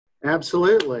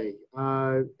Absolutely.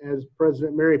 As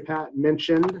President Mary Pat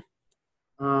mentioned,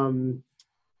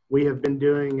 we have been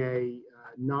doing a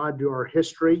nod to our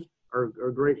history, our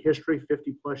great history,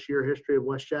 50-plus year history of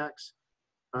WestJax,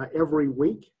 every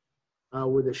week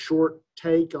with a short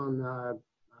take on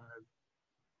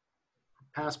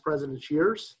past presidents'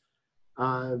 years.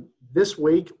 This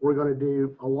week, we're going to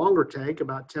do a longer take,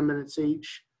 about 10 minutes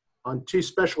each, on two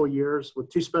special years with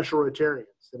two special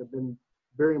Rotarians that have been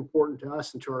very important to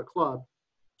us and to our club.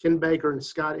 Ken Baker and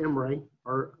Scott Emery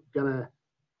are going to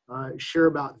share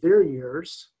about their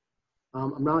years.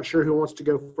 I'm not sure who wants to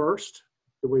go first.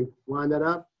 Did we line that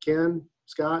up? Ken,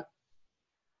 Scott?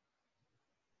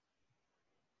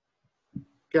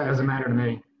 Okay. Doesn't matter to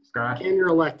me, Scott. Ken, you're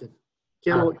elected.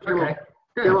 Ken will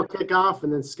kick off,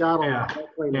 and then Scott will.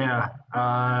 Yeah,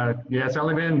 it's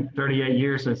only been 38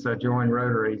 years since I joined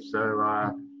Rotary, so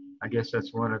I guess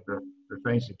that's one of the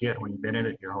things you get when you've been in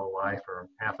it your whole life, or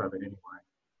half of it anyway.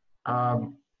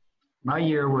 My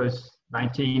year was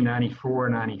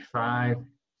 1994-95.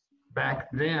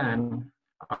 Back then,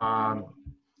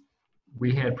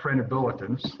 we had printed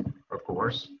bulletins, of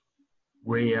course.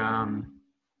 We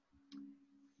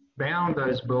bound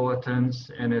those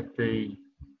bulletins, and at the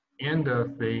end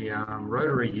of the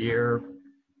Rotary year,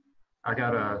 I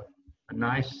got a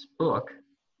nice book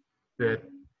that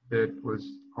was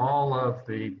all of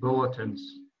the bulletins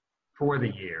for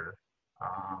the year.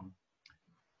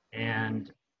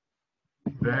 And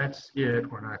that's it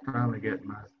when I finally get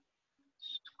my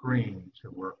screen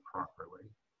to work properly.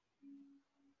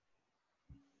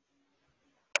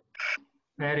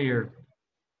 Patty, are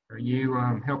you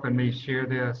helping me share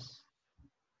this?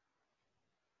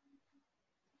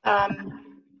 I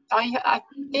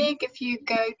think if you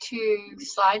go to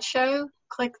slideshow,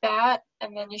 click that,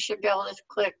 and then you should be able to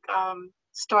click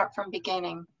start from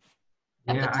beginning.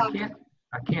 Yeah,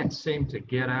 I can't seem to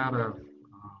get out of.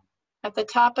 At the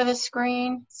top of the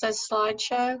screen, it says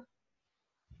slideshow.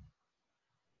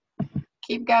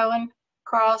 Keep going,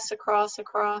 across.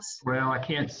 Well, I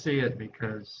can't see it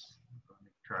because, let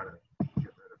me try to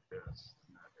get rid of this.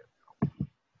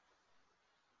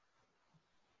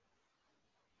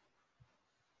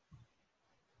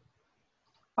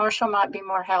 Marshall might be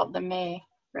more help than me,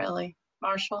 really.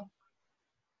 Marshall?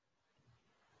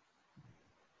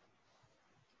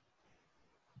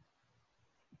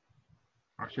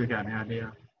 Marshall, you got any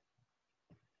idea?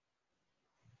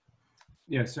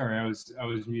 Yeah, sorry, I was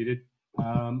muted.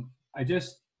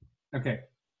 Okay,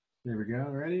 there we go,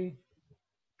 ready?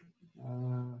 I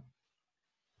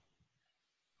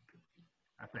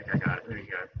think I got it, there you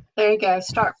go. There you go,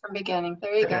 start from beginning,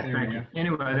 there you go. There we go.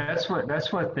 Anyway, that's what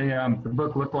the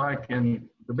book looked like, and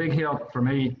the big help for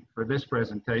me for this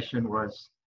presentation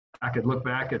was I could look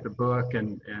back at the book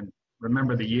and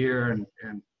remember the year and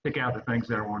pick out the things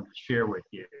that I wanted to share with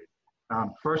you.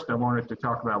 First, I wanted to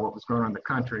talk about what was going on in the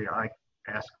country. I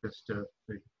asked us to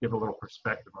give a little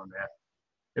perspective on that.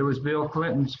 It was Bill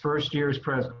Clinton's first year as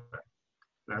president.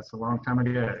 That's a long time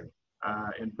ago.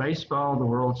 In baseball, the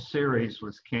World Series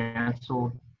was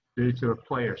canceled due to a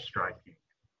player striking.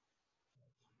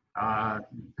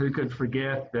 Who could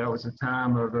forget that was the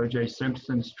time of O.J.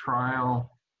 Simpson's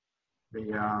trial.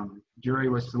 The jury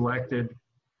was selected,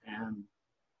 and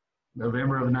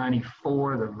November of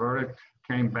 '94, the verdict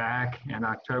came back in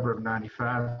October of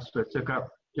 '95, so it took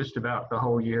up just about the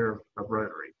whole year of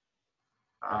Rotary.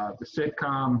 The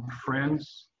sitcom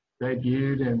Friends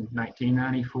debuted in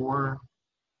 1994.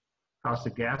 Cost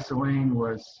of gasoline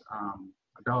was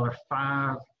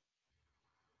 $1.05.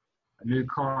 A new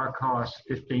car cost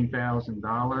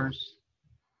 $15,000.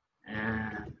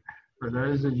 And for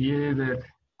those of you that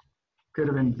could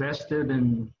have invested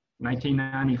in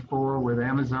 1994 with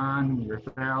Amazon, your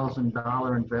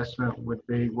 $1,000 investment would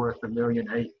be worth $1.8 million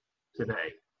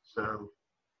today. So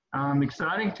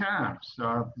exciting times.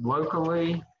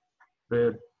 Locally,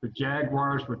 the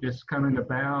Jaguars were just coming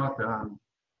about.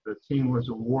 The team was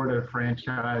awarded a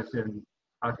franchise in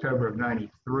October of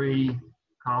 '93.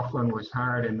 Coughlin was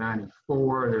hired in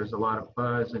 '94. There's a lot of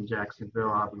buzz in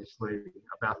Jacksonville, obviously,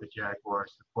 about the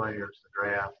Jaguars, the players, the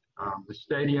draft. The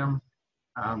stadium,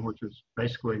 which was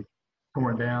basically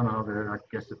torn down, although I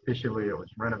guess officially it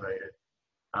was renovated,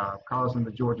 causing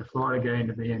the Georgia-Florida game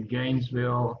to be in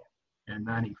Gainesville in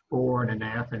 '94 and in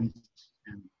Athens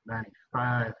in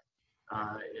 '95.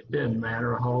 It didn't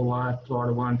matter a whole lot.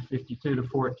 Florida won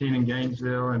 52-14 in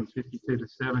Gainesville and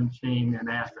 52-17 in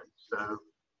Athens. So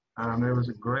it was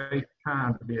a great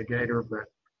time to be a Gator, but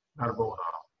not a Bulldog.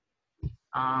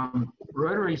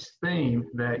 Rotary's theme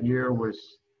that year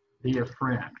was "Be a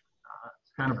Friend."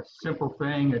 It's kind of a simple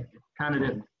thing. It kind of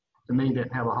didn't, to me,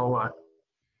 didn't have a whole lot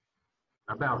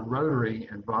about Rotary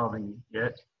involving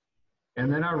it.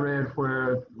 And then I read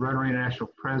where Rotary International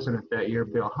President that year,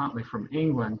 Bill Huntley from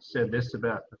England, said this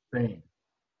about the theme.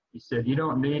 He said, you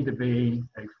don't need to be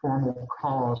a formal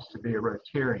cause to be a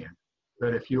Rotarian,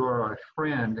 but if you are a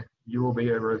friend, you will be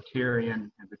a Rotarian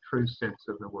in the true sense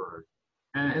of the word.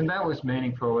 And that was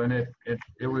meaningful, and it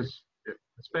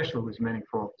especially was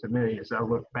meaningful to me as I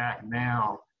look back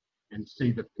now and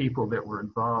see the people that were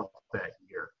involved that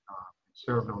year,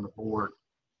 served on the board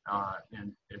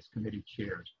and as committee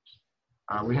chairs.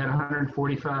 We had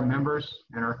 145 members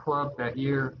in our club that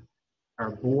year.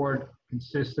 Our board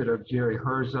consisted of Jerry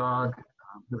Herzog,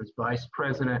 who was vice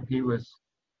president. He was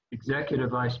executive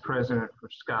vice president for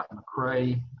Scott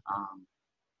McCrae.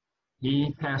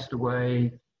 He passed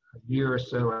away a year or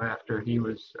so after he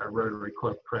was a Rotary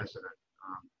Club president.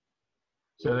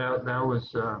 So that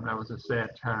was a sad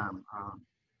time.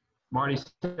 Marty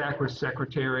Stack was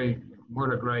secretary.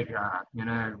 What a great guy. You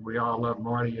know, we all love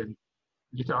Marty. And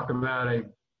you talk about a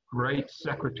great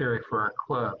secretary for our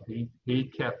club. He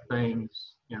kept things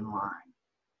in line.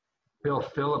 Bill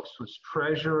Phillips was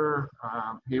treasurer.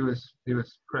 He was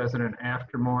president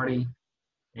after Marty,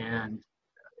 and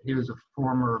he was a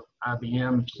former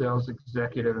IBM sales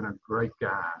executive and a great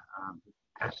guy. He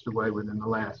passed away within the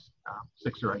last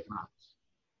 6 or 8 months.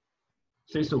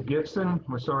 Cecil Gibson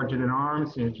was sergeant at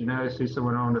arms. As you know, Cecil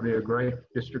went on to be a great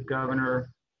district governor.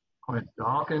 Clint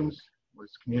Dawkins was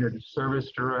community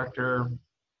service director.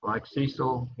 Like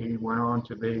Cecil, he went on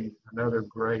to be another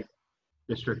great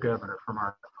district governor from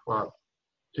our club.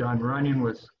 John Runyon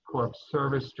was club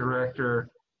service director,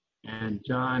 and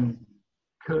John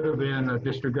could have been a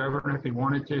district governor if he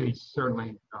wanted to. He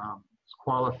certainly was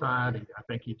qualified. I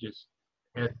think he just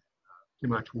had too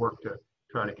much work to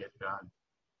try to get done.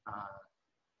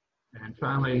 And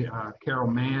finally, Carol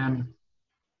Mann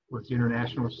was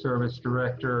international service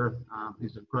director.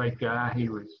 He's a great guy. He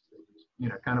was, you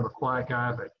know, kind of a quiet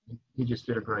guy, but he just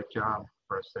did a great job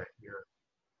for us that year.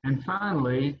 And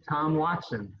finally, Tom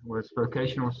Watson was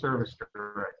vocational service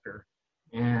director.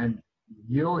 And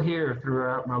you'll hear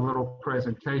throughout my little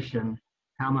presentation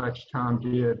how much Tom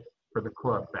did for the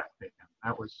club back then.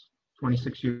 That was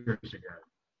 26 years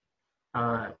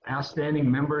ago. Outstanding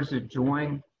members that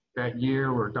joined that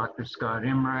year were Dr. Scott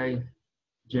Emray,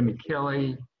 Jimmy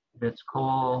Kelly, Vince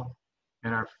Cole,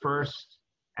 and our first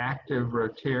active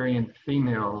Rotarian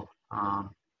female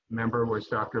member was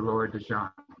Dr. Laura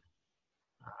DeJean.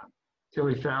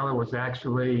 Tilly Fowler was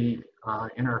actually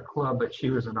in our club, but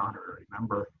she was an honorary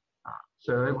member.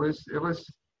 So it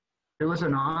was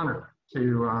an honor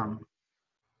to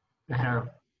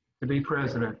be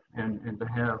president and to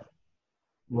have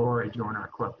Lori join our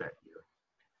club that year.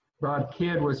 Bob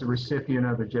Kidd was a recipient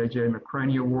of the J.J.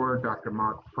 McCraney Award. Dr.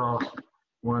 Mark Frost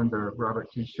won the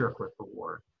Robert T. Shirkliff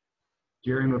Award.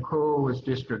 Jerry McCool was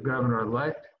district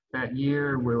governor-elect that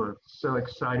year. We were so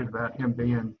excited about him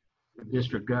being the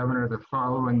district governor. The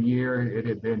following year, it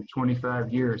had been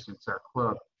 25 years since our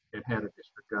club had a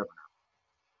district governor.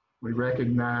 We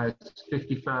recognized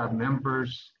 55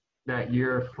 members that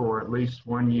year for at least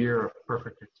 1 year of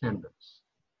perfect attendance.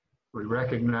 We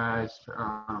recognized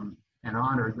and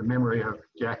honored the memory of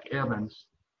Jack Evans,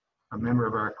 a member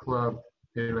of our club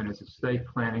who in his estate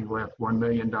planning left $1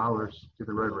 million to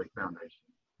the Rotary Foundation.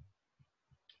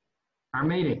 Our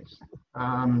meetings.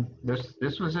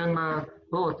 This was in my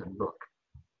bulletin book.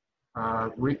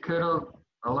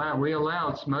 We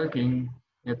allowed smoking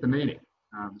at the meeting.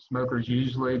 The smokers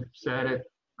usually sat at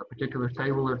a particular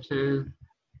table or two.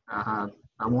 I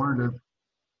wanted to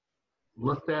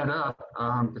look that up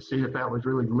to see if that was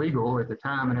really legal at the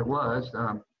time, and it was.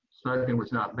 Smoking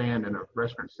was not banned in a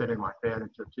restaurant setting like that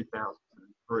until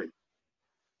 2003.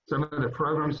 Some of the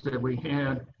programs that we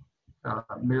had,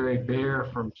 Mary Bear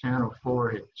from Channel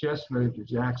 4 had just moved to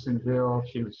Jacksonville.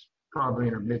 She was probably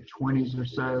in her mid-20s or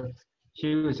so.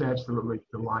 She was absolutely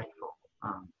delightful.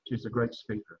 She's a great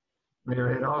speaker.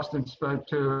 Mayor Ed Austin spoke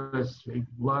to us. He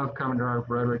loved coming to our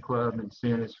Rotary Club and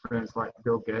seeing his friends like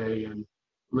Bill Gay and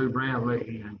Lou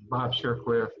Brantley and Bob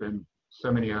Shirkliff and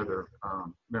so many other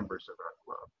members of our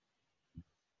club.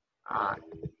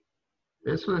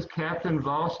 This was Captain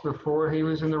Voss before he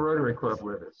was in the Rotary Club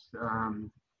with us.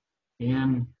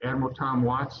 And Admiral Tom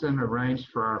Watson arranged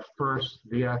for our first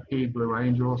VIP Blue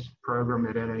Angels program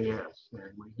at NAS,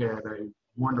 and we had a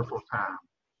wonderful time.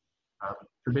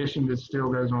 Tradition that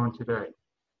still goes on today.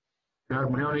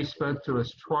 Doug Milne spoke to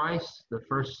us twice. The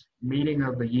first meeting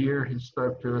of the year, he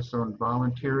spoke to us on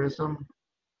volunteerism,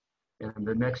 and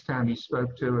the next time he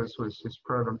spoke to us was his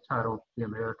program titled The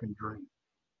American Dream.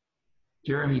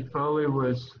 Jeremy Foley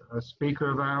was a speaker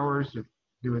of ours.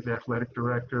 He was athletic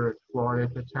director at Florida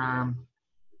at the time.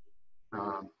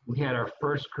 We had our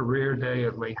first career day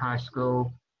at Lee High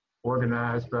School,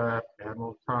 organized by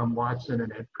Admiral Tom Watson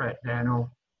and Ed Pratt Daniel,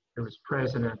 who was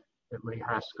president at Lee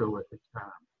High School at the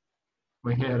time.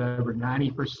 We had over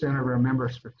 90% of our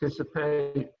members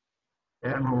participate.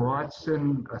 Admiral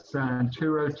Watson assigned 2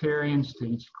 Rotarians to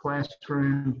each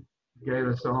classroom, gave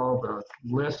us all the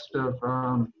list of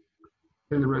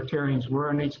who the Rotarians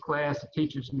were in each class, the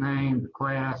teacher's name, the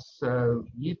class. So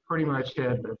you pretty much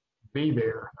had to be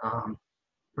there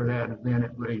for that event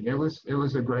at Lee. It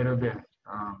was a great event.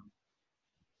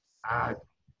 I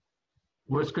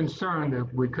was concerned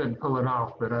that we couldn't pull it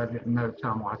off, but I didn't know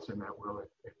Tom Watson that well at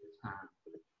the time.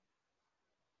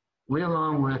 We,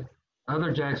 along with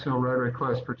other Jacksonville Rotary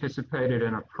Clubs, participated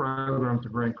in a program to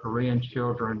bring Korean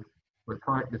children with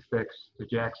heart defects to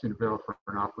Jacksonville for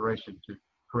an operation to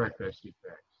correct those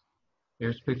defects.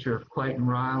 Here's a picture of Clayton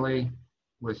Riley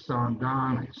with Song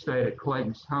Dong, who stayed at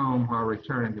Clayton's home while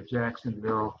returning to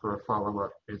Jacksonville for a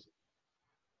follow-up visit.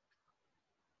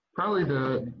 Probably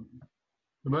the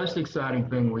most exciting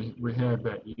thing we had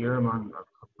that year, among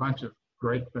a bunch of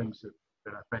great things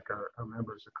that I think our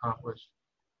members accomplished,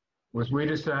 was we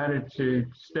decided to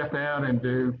step out and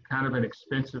do kind of an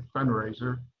expensive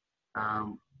fundraiser.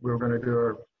 We were going to do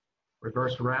a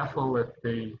reverse raffle at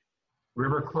the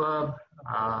River Club.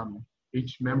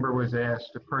 Each member was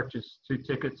asked to purchase 2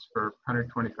 tickets for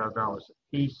 $125 a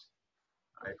piece.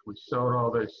 If we sold all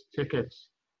those tickets,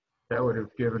 that would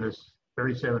have given us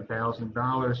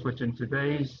 $37,000, which in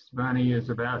today's money is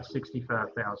about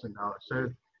 $65,000. So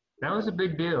that was a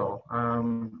big deal. A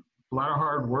lot of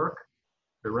hard work.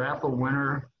 The raffle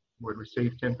winner would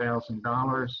receive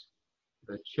 $10,000.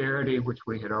 The charity, which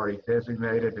we had already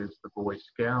designated as the Boy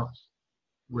Scouts,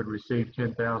 would receive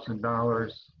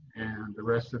 $10,000, and the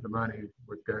rest of the money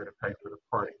would go to pay for the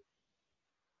party.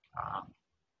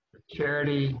 The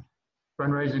charity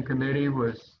fundraising committee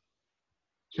was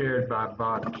chaired by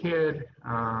Bob Kidd.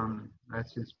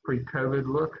 That's his pre-COVID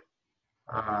look.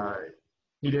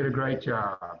 He did a great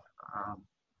job.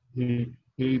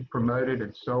 He promoted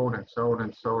and sold and sold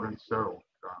and sold and sold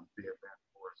the event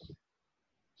for us.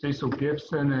 Cecil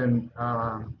Gibson and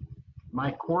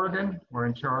Mike Corrigan were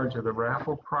in charge of the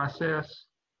raffle process,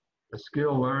 a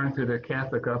skill learned through their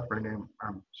Catholic upbringing,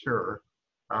 I'm sure.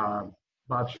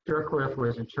 Bob Shercliffe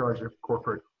was in charge of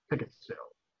corporate ticket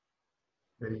sales.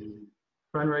 The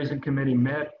fundraising committee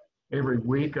met every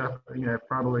week,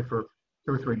 probably for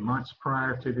 2 or 3 months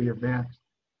prior to the event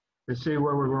to see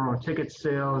where we were on ticket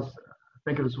sales. I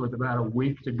think it was with about a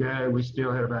week to go. We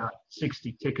still had about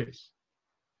 60 tickets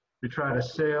to try to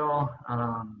sell.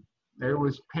 It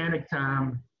was panic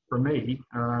time for me.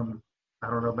 I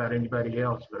don't know about anybody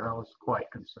else, but I was quite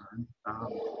concerned.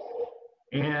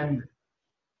 And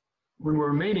when we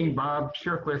were meeting, Bob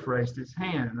Shercliffe raised his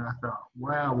hand, and I thought,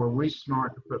 wow, were we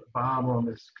smart to put Bob on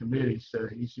this committee, so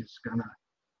he's just gonna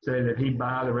say that he'd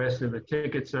buy the rest of the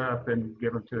tickets up and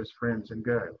give them to his friends and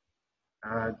go.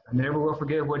 I never will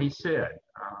forget what he said.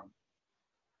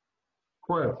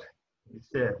 Quote, he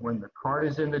said, "When the cart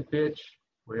is in the ditch,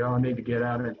 we all need to get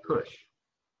out and push."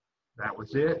 That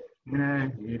was it. He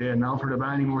didn't offer to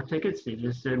buy any more tickets. He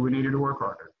just said we needed to work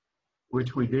harder,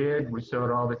 which we did. We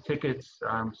sold all the tickets,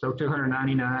 sold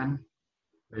 299.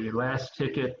 The last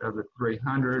ticket of the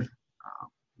 300,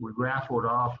 we raffled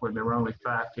off when there were only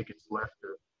 5 tickets left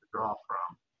to draw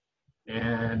from.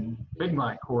 And Big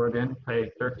Mike Corrigan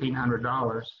paid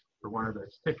 $1,300 for one of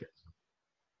those tickets.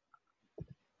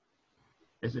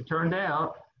 As it turned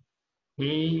out,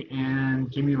 he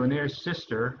and Jimmy Lanier's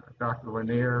sister, Dr.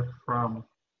 Lanier from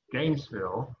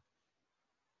Gainesville,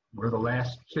 were the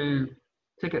last 2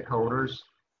 ticket holders.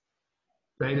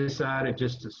 They decided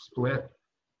just to split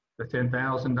the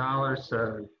 $10,000.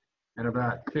 So in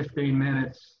about 15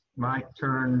 minutes, Mike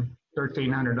turned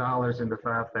 $1,300 into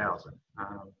 $5,000.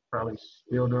 Probably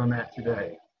still doing that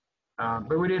today.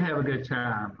 But we did have a good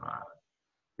time.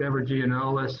 Deborah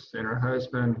Gianolis and her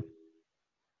husband,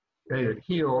 David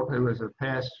Heel, who was a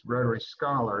past Rotary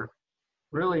scholar,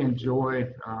 really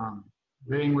enjoyed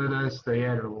being with us. They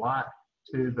added a lot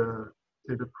to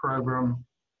the program,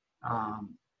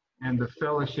 and the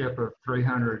fellowship of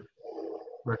 300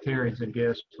 Rotarians and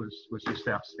guests was just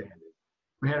outstanding.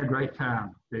 We had a great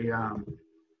time.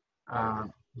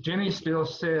 Jenny still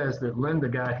says that Linda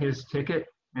got his ticket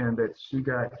and that she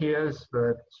got his,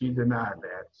 but she denied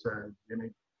that. So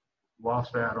Jenny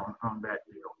lost out on that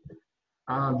deal.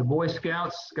 The Boy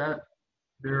Scouts got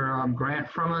their grant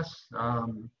from us.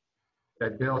 They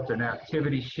built an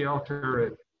activity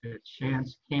shelter at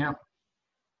Shands Camp,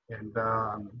 and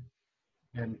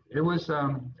it was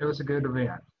a good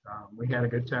event. We had a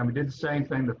good time. We did the same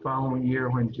thing the following year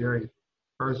when Jerry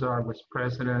Herzog was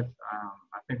president.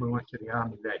 I think we went to the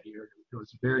Omni that year. It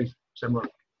was a very similar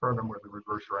program with a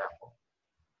reverse raffle.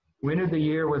 We ended the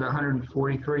year with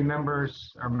 143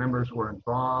 members. Our members were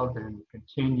involved and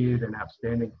continued an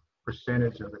outstanding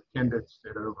percentage of attendance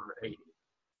at over 80.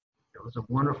 It was a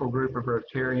wonderful group of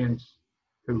Rotarians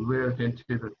who lived into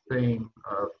the theme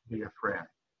of Be a Friend.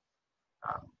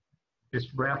 Just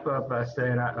wrap up by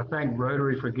saying I thank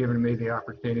Rotary for giving me the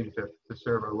opportunity to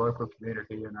serve our local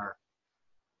community and our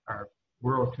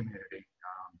world community.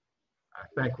 I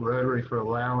thank Rotary for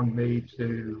allowing me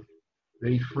to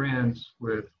be friends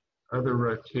with other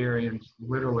Rotarians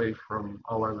literally from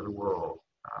all over the world.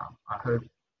 I hope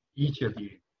each of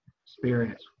you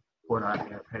experience what I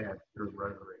have had through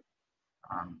Rotary.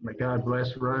 May God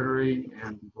bless Rotary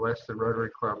and bless the Rotary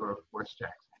Club of West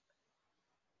Jackson.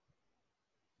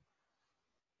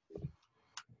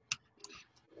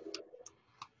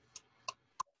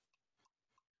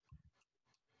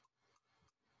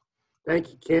 Thank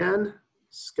you, Ken.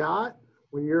 Scott,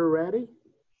 when you're ready.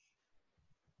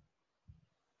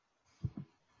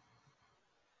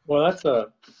 Well, that's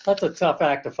a tough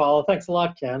act to follow. Thanks a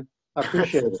lot, Ken. I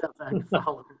appreciate it. Tough act to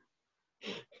follow.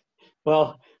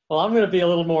 Well, I'm going to be a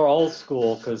little more old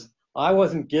school because I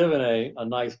wasn't given a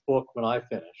nice book when I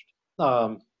finished.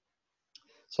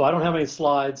 So I don't have any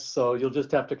slides, so you'll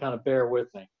just have to kind of bear with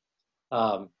me.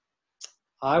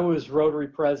 I was Rotary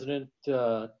president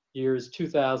years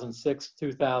 2006,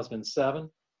 2007.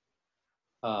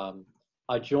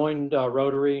 I joined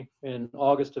Rotary in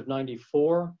August of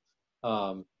 '94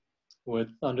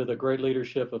 under the great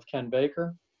leadership of Ken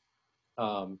Baker.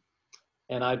 And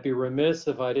I'd be remiss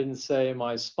if I didn't say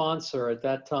my sponsor at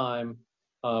that time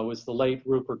was the late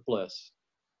Rupert Bliss.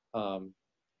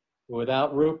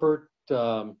 Without Rupert,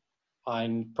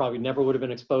 I probably never would have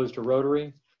been exposed to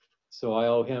Rotary. So I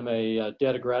owe him a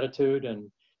debt of gratitude. And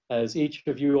as each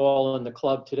of you all in the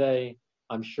club today,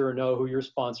 I'm sure know who your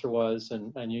sponsor was,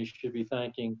 and you should be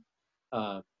thanking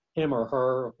him or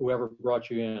her, whoever brought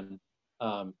you in,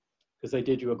 because they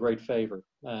did you a great favor.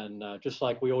 And just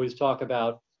like we always talk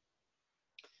about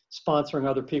sponsoring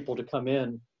other people to come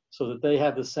in so that they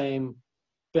have the same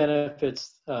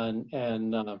benefits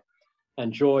and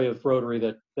joy of Rotary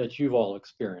that you've all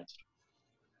experienced.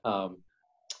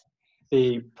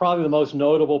 Probably the most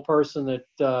notable person that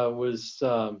was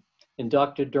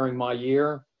inducted during my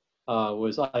year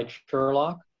was Ike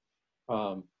Sherlock.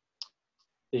 And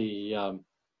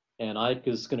Ike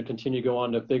is going to continue to go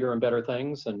on to bigger and better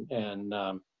things. So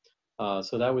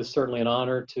that was certainly an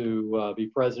honor to be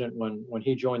president when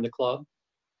he joined the club.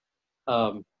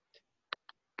 A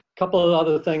couple of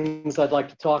other things I'd like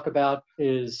to talk about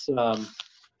is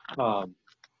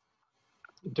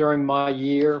during my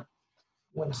year,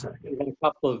 we had a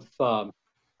couple of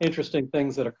interesting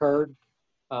things that occurred.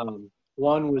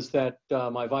 One was that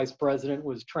my vice president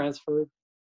was transferred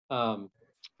from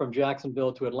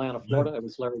Jacksonville to Atlanta, Florida. It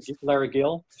was Larry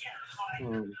Gill.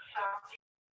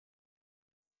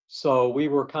 So we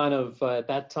were kind of at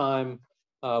that time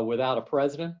without a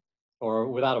president or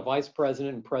without a vice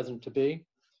president and president to be.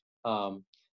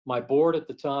 My board at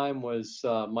the time was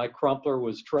Mike Crumpler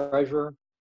was treasurer,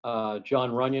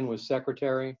 John Runyon was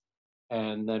secretary,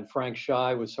 and then Frank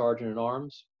Schy was sergeant at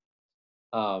arms.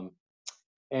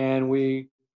 And we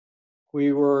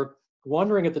were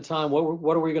wondering at the time,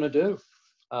 what are we going to do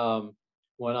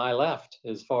when I left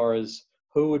as far as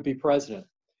who would be president?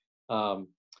 And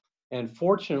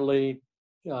fortunately,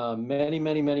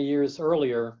 many years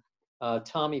earlier,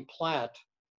 Tommy Platt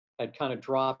had kind of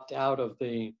dropped out of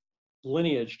the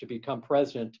lineage to become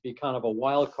president, to be kind of a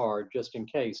wild card just in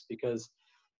case, because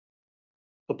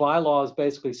the bylaws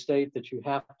basically state that you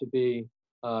have to be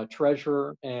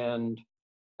treasurer and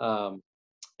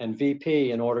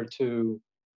VP in order to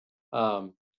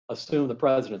assume the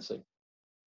presidency.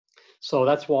 So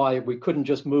that's why we couldn't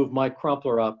just move Mike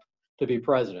Crumpler up to be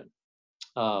president.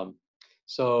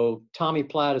 So Tommy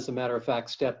Platt, as a matter of fact,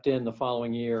 stepped in the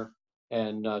following year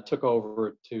and took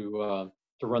over to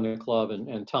run the club,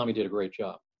 and Tommy did a great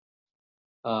job.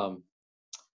 Probably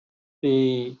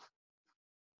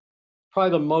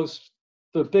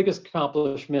the biggest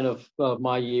accomplishment of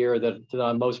my year that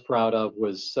I'm most proud of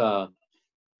was the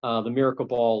Miracle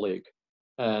Ball League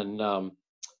and the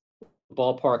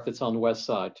ballpark that's on the west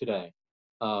side today.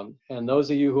 And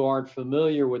those of you who aren't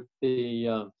familiar with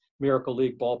the Miracle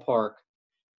League ballpark,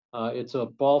 it's a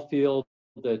ball field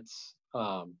that's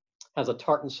has a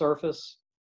tartan surface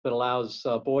that allows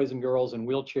boys and girls in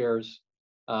wheelchairs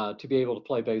to be able to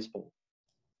play baseball.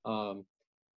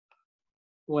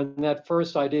 When that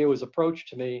first idea was approached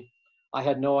to me, I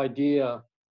had no idea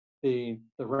the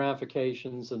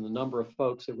ramifications and the number of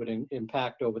folks it would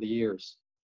impact over the years.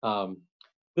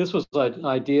 This was an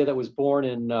idea that was born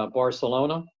in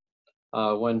Barcelona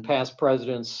when past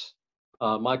presidents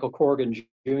Michael Corrigan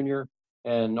Jr.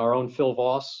 and our own Phil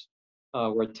Voss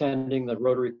were attending the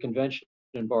Rotary Convention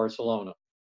in Barcelona.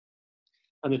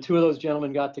 And the two of those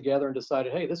gentlemen got together and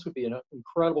decided, hey, this would be an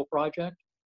incredible project.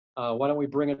 Why don't we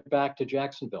bring it back to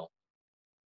Jacksonville?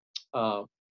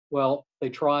 Well, they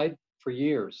tried for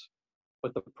years,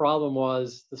 but the problem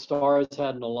was the stars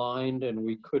hadn't aligned and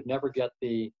we could never get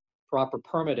the proper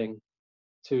permitting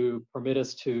to permit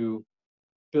us to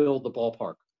build the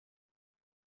ballpark.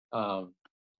 Well,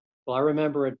 I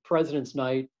remember at President's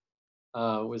Night,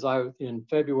 in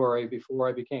February before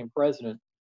I became president,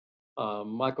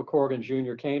 Michael Corrigan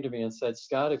Jr. came to me and said,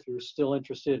 Scott, if you're still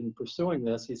interested in pursuing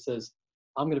this, he says,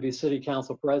 I'm going to be city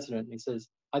council president. And he says,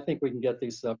 I think we can get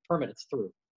these permits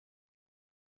through.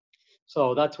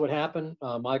 So that's what happened.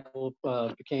 Michael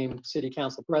became city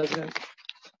council president,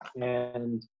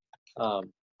 and the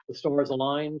stars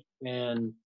aligned,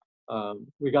 and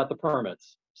we got the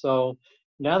permits. So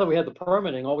now that we had the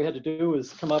permitting, all we had to do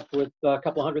was come up with a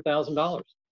couple $100,000.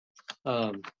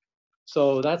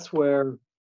 So that's where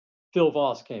Phil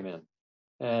Voss came in.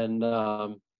 And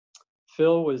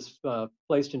Phil was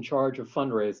placed in charge of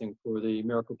fundraising for the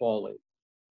Miracle Ball League.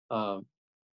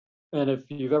 And if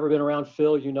you've ever been around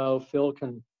Phil, you know Phil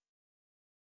can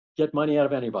get money out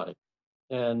of anybody.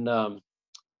 And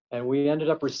we ended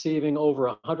up receiving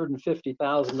over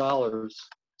 $150,000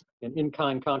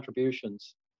 in-kind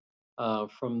contributions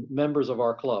from members of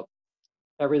our club.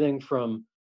 Everything from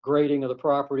grading of the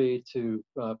property to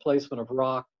placement of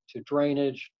rock to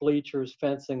drainage, bleachers,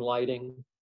 fencing, lighting,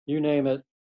 you name it,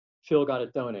 Phil got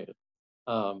it donated.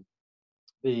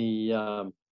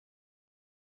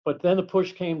 But then the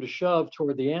push came to shove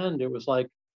toward the end. It was like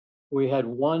we had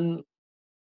one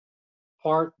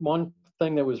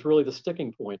thing that was really the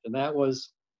sticking point, and that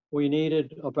was we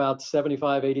needed about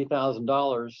 $75,000,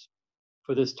 $80,000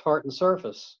 for this tartan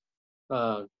surface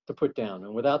to put down.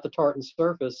 And without the tartan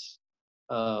surface,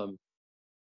 the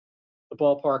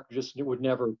ballpark just would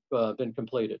never been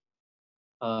completed.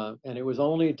 And it was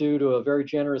only due to a very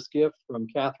generous gift from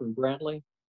Catherine Brantley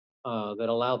that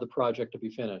allowed the project to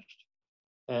be finished.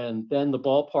 And then the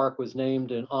ballpark was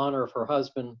named in honor of her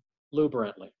husband, Lou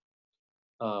Brantley.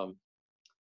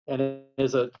 And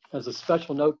as a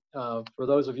special note for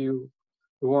those of you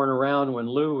who weren't around when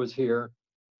Lou was here,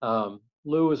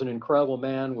 Lou was an incredible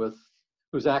man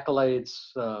whose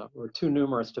accolades were too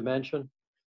numerous to mention.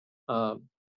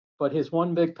 But his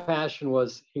one big passion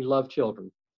was he loved children.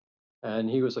 And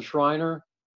he was a Shriner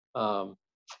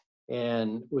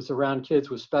and was around kids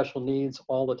with special needs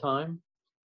all the time.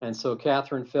 And so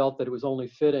Catherine felt that it was only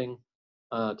fitting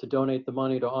to donate the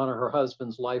money to honor her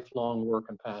husband's lifelong work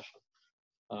and passion.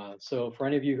 So for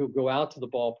any of you who go out to the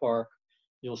ballpark,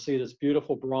 you'll see this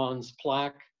beautiful bronze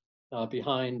plaque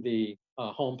behind the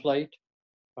home plate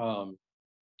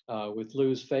with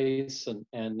Lou's face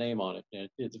and name on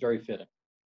it. It's very fitting.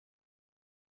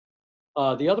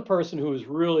 The other person who was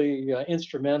really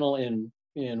instrumental in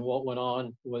what went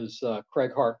on was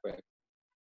Craig Hartwig.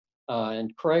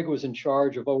 And Craig was in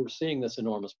charge of overseeing this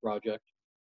enormous project.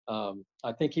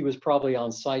 I think he was probably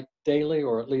on site daily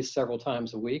or at least several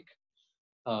times a week.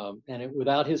 And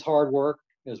without his hard work,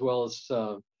 as well as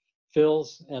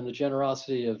Phil's and the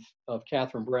generosity of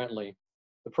Catherine Brantley,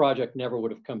 the project never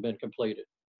would have been completed.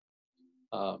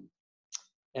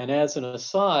 And as an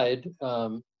aside,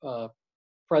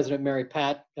 President Mary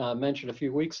Pat mentioned a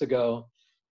few weeks ago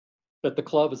that the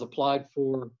club has applied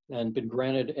for and been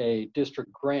granted a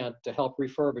district grant to help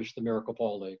refurbish the Miracle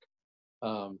Ball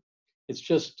League. It's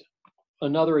just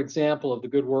another example of the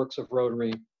good works of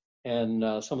Rotary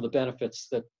and some of the benefits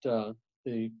that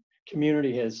the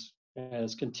community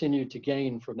has continued to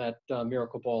gain from that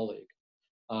Miracle Ball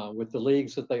League with the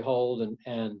leagues that they hold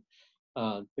and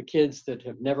the kids that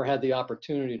have never had the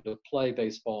opportunity to play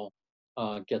baseball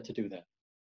get to do that.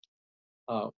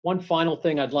 One final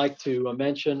thing I'd like to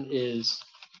mention is,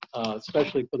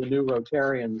 especially for the new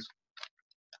Rotarians,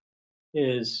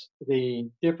 is the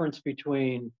difference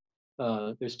between,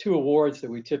 there's two awards that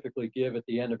we typically give at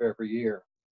the end of every year.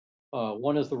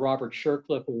 One is the Robert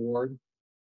Shercliffe Award,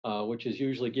 which is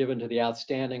usually given to the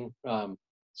outstanding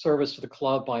service to the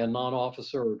club by a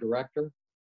non-officer or director.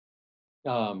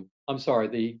 I'm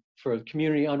sorry, for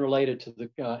community unrelated to the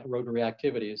Rotary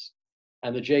activities.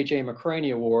 And the J.J.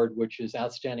 McCraney Award, which is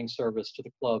outstanding service to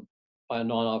the club by a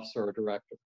non-officer or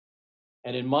director.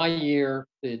 And in my year,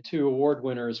 the two award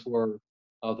winners were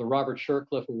the Robert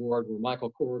Shercliffe Award were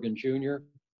Michael Corrigan Jr.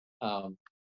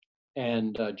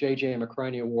 and J.J.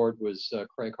 McCraney Award was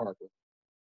Craig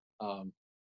Hartwood.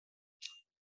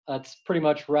 That's pretty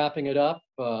much wrapping it up.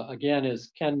 Again,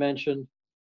 as Ken mentioned,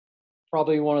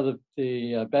 probably one of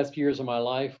the best years of my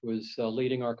life was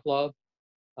leading our club.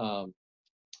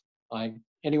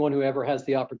 Anyone who ever has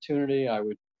the opportunity, I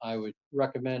would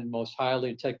recommend most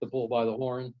highly take the bull by the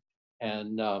horn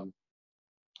and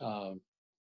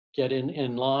get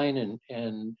in line and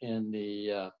in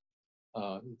the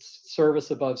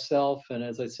service above self. And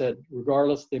as I said,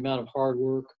 regardless of the amount of hard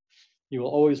work, you will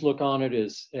always look on it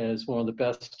as one of the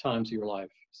best times of your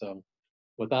life. So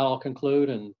with that, I'll conclude,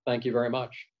 and thank you very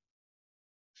much.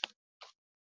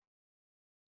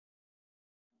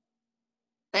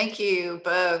 Thank you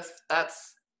both.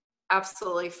 That's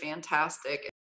absolutely fantastic.